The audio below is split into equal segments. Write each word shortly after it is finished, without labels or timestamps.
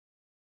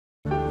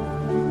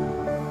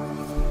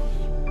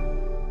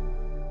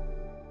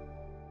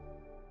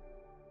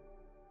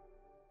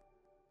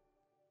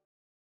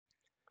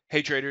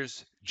Hey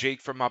traders,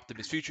 Jake from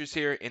Optimus Futures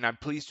here, and I'm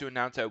pleased to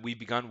announce that we've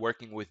begun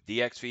working with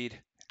dxFeed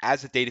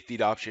as a data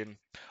feed option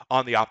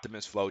on the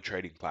Optimus Flow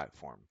trading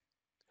platform.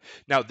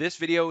 Now, this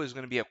video is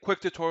going to be a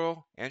quick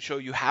tutorial and show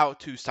you how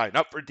to sign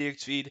up for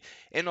dxFeed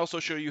and also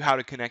show you how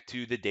to connect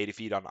to the data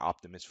feed on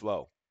Optimus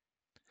Flow.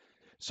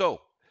 So,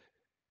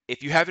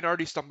 if you haven't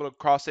already stumbled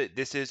across it,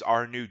 this is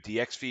our new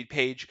dxFeed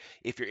page.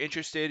 If you're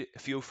interested,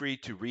 feel free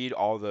to read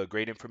all the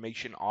great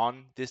information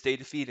on this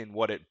data feed and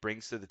what it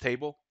brings to the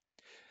table.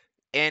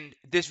 And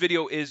this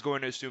video is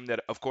going to assume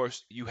that, of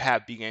course, you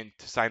have begun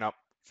to sign up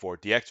for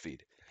dxFeed.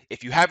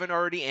 If you haven't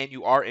already and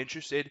you are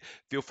interested,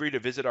 feel free to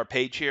visit our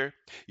page here.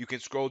 You can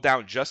scroll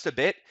down just a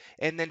bit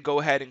and then go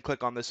ahead and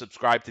click on the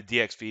subscribe to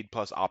dxFeed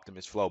plus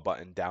Optimus Flow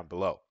button down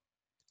below.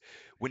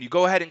 When you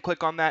go ahead and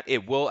click on that,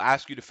 it will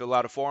ask you to fill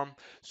out a form.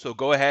 So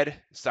go ahead,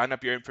 sign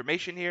up your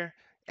information here,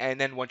 and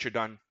then once you're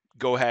done,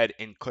 go ahead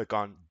and click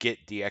on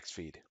Get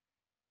dxFeed.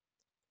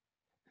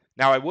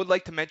 Now, I would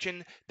like to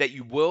mention that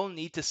you will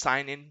need to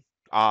sign in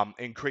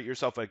and create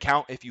yourself an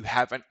account if you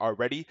haven't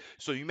already.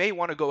 So you may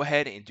want to go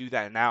ahead and do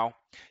that now.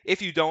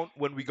 If you don't,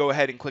 when we go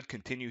ahead and click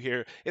continue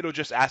here, it'll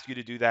just ask you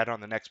to do that on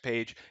the next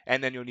page,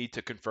 and then you'll need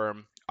to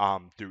confirm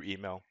through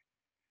email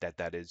that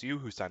that is you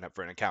who signed up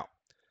for an account.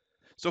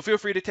 So feel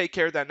free to take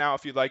care of that now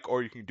if you'd like,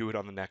 or you can do it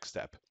on the next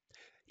step.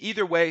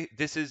 Either way,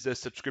 this is the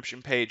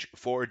subscription page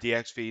for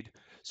dxFeed.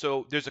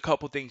 So there's a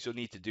couple things you'll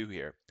need to do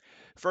here.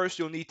 First,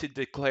 you'll need to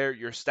declare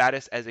your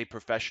status as a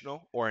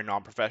professional or a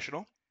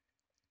non-professional.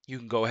 You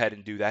can go ahead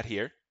and do that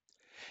here.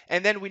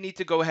 And then we need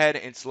to go ahead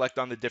and select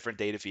on the different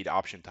data feed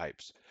option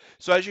types.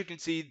 So as you can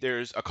see,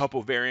 there's a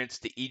couple variants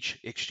to each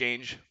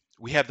exchange.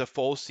 We have the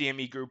full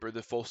CME group or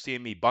the full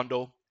CME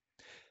bundle.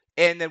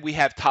 And then we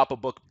have top of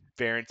book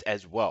variants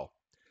as well.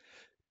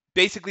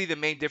 Basically, the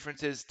main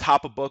difference is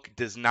top of book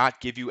does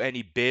not give you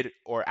any bid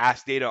or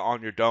ask data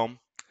on your DOM.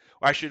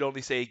 Or I should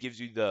only say it gives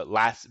you the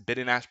last bid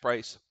and ask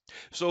price.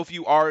 So if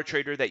you are a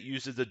trader that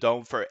uses the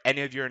DOM for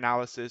any of your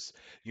analysis,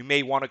 you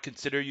may want to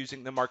consider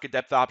using the market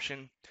depth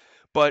option.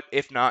 But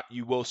if not,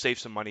 you will save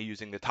some money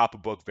using the top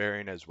of book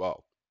variant as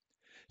well.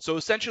 So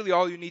essentially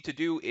all you need to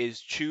do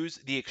is choose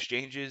the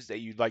exchanges that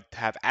you'd like to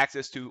have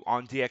access to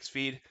on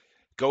dxFeed.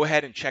 Go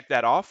ahead and check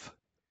that off.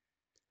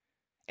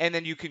 And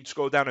then you can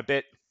scroll down a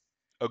bit,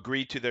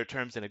 agree to their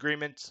terms and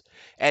agreements,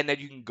 and then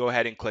you can go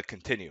ahead and click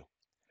continue.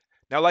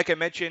 Now, like I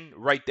mentioned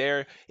right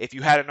there, if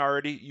you hadn't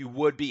already, you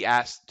would be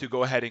asked to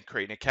go ahead and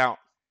create an account.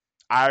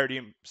 I already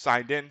am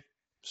signed in,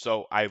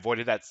 so I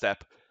avoided that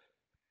step.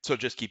 So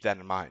just keep that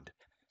in mind.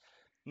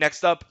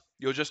 Next up,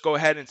 you'll just go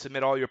ahead and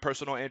submit all your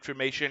personal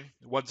information.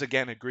 Once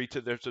again, agree to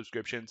their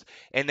subscriptions,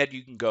 and then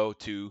you can go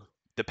to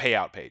the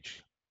payout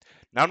page.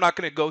 Now, I'm not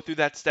going to go through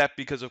that step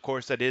because, of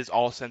course, that is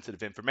all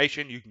sensitive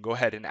information. You can go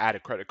ahead and add a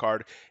credit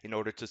card in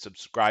order to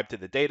subscribe to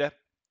the data.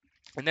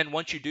 And then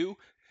once you do,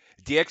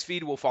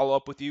 dxFeed will follow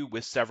up with you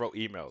with several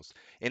emails.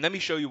 And let me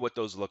show you what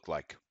those look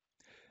like.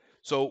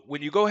 So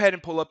when you go ahead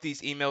and pull up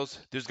these emails,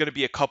 there's going to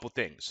be a couple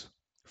things.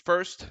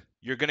 First,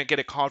 you're going to get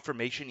a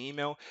confirmation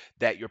email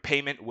that your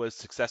payment was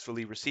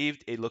successfully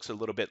received. It looks a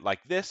little bit like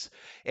this,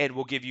 and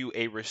we'll give you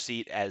a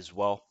receipt as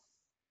well.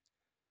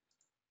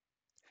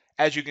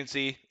 As you can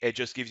see, it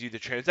just gives you the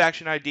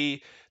transaction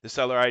ID, the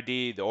seller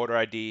ID, the order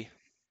ID,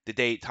 the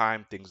date,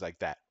 time, things like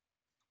that.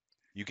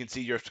 You can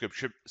see your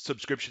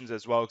subscriptions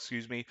as well,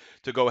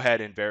 to go ahead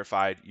and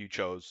verify you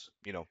chose,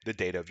 the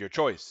data of your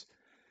choice.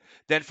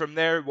 Then from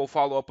there, we'll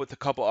follow up with a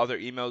couple other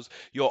emails.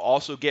 You'll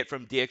also get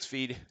from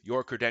dxFeed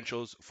your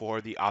credentials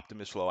for the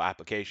Optimus Flow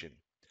application.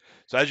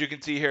 So as you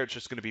can see here, it's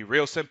just going to be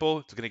real simple.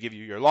 It's going to give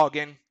you your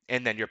login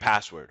and then your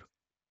password.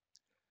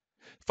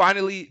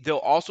 Finally, they'll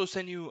also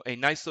send you a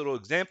nice little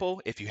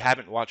example, if you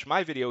haven't watched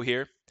my video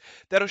here,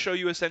 that'll show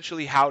you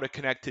essentially how to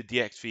connect to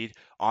dxFeed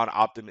on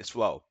Optimus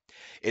Flow.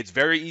 It's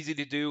very easy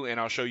to do, and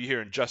I'll show you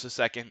here in just a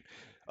second.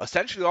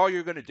 Essentially, all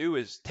you're going to do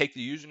is take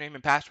the username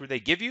and password they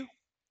give you,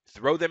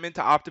 throw them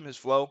into Optimus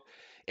Flow,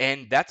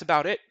 and that's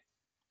about it.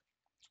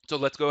 So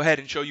let's go ahead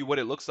and show you what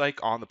it looks like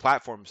on the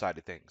platform side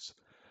of things.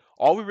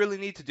 All we really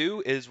need to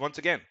do is, once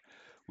again,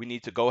 we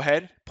need to go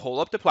ahead, pull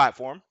up the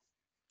platform,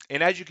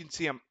 and as you can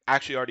see, I'm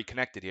actually already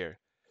connected here.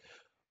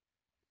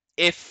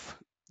 If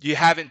you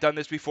haven't done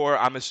this before,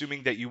 I'm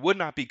assuming that you would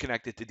not be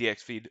connected to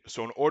dxFeed.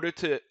 So in order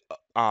to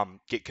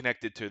get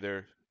connected to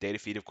their data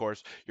feed, of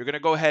course, you're going to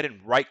go ahead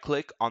and right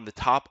click on the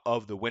top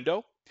of the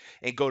window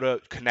and go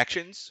to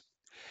connections.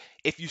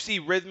 If you see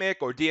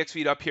Rhythmic or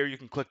dxFeed up here, you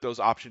can click those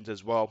options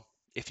as well.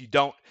 If you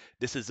don't,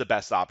 this is the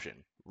best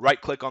option.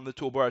 Right click on the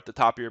toolbar at the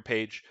top of your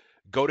page,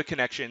 go to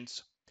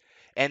connections,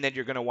 and then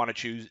you're going to want to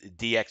choose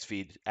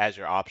dxFeed as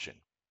your option.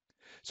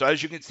 So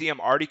as you can see,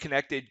 I'm already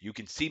connected. You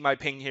can see my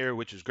ping here,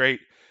 which is great.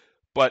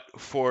 But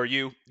for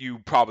you, you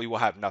probably will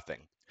have nothing.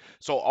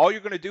 So all you're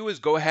going to do is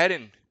go ahead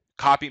and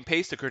copy and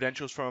paste the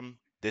credentials from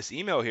this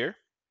email here.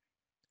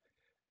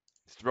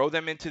 Throw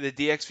them into the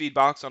dxFeed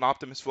box on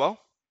Optimus Flow.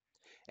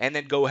 And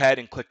then go ahead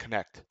and click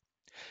connect.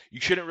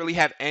 You shouldn't really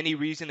have any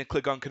reason to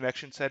click on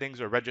connection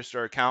settings or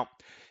register account.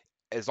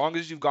 As long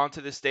as you've gone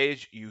to this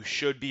stage, you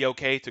should be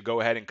okay to go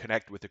ahead and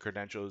connect with the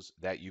credentials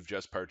that you've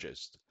just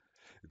purchased.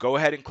 Go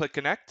ahead and click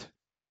connect.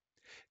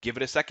 Give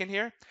it a second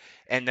here,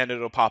 and then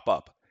it'll pop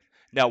up.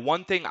 Now,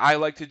 one thing I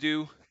like to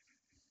do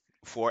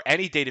for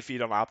any data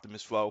feed on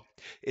Optimus Flow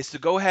is to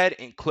go ahead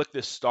and click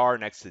the star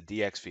next to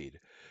dxFeed.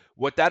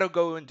 What that'll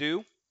go and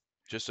do,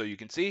 just so you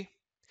can see,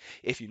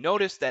 if you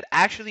notice, that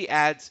actually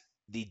adds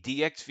the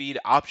dxFeed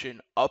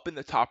option up in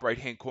the top right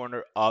hand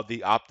corner of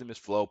the Optimus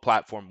Flow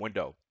platform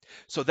window.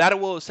 So that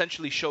will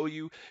essentially show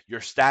you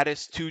your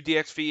status to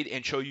dxFeed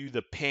and show you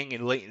the ping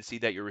and latency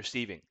that you're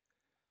receiving.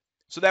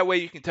 So that way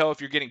you can tell if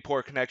you're getting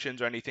poor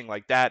connections or anything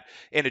like that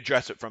and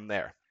address it from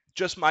there.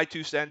 Just my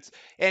 2 cents,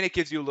 and it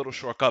gives you a little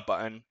shortcut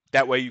button.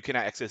 That way you can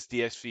access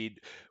dxFeed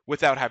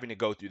without having to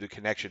go through the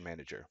connection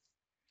manager.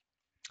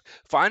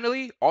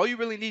 Finally, all you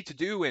really need to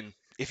do, and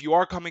if you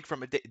are coming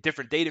from a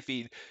different data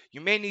feed,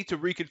 you may need to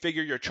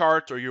reconfigure your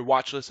charts or your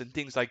watch list and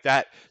things like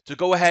that to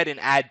go ahead and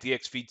add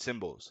dxFeed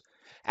symbols.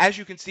 As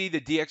you can see,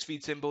 the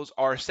dxFeed symbols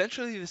are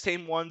essentially the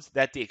same ones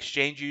that the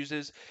exchange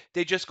uses.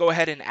 They just go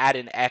ahead and add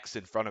an X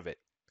in front of it.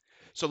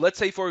 So let's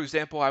say, for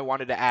example, I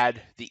wanted to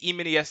add the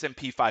E-mini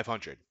S&P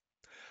 500.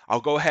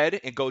 I'll go ahead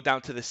and go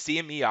down to the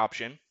CME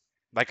option.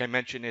 Like I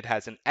mentioned, it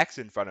has an X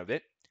in front of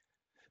it.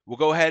 We'll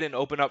go ahead and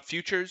open up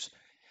futures,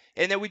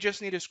 and then we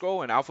just need to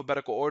scroll in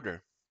alphabetical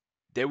order.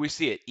 There we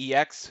see it,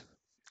 EX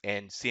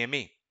and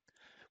CME.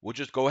 We'll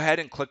just go ahead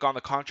and click on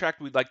the contract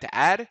we'd like to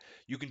add.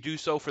 You can do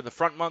so for the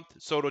front month,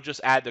 so it'll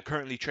just add the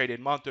currently traded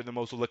month or the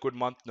most liquid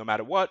month no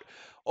matter what.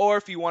 Or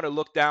if you want to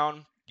look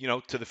down,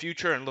 to the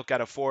future and look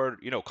at a forward,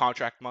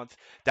 contract month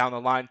down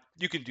the line,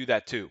 you can do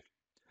that too.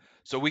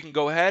 So we can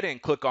go ahead and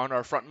click on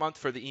our front month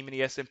for the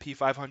E-mini S&P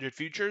 500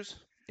 futures,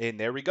 and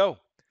there we go.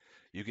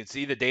 You can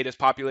see the data is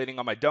populating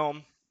on my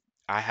dome.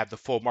 I have the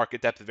full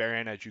market depth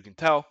variant, as you can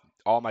tell.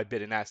 All my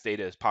bid and ask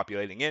data is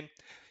populating in.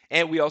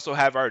 And we also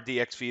have our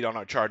DX feed on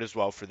our chart as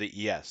well for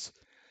the ES.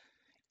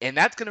 And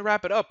that's going to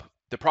wrap it up.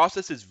 The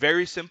process is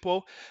very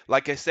simple.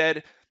 Like I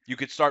said, you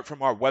could start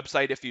from our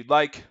website if you'd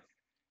like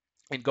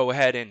and go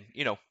ahead and,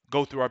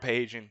 go through our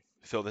page and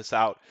fill this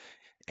out.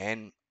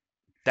 And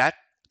that's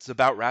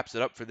about wraps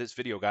it up for this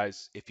video,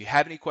 guys. If you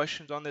have any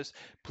questions on this,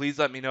 please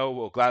let me know.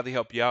 We'll gladly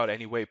help you out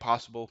any way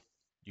possible.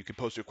 You can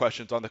post your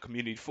questions on the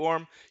community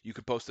forum. You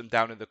can post them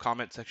down in the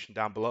comment section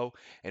down below,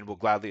 and we'll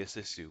gladly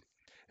assist you.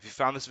 If you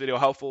found this video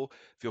helpful,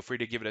 feel free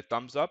to give it a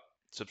thumbs up,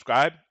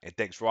 subscribe, and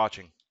thanks for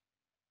watching.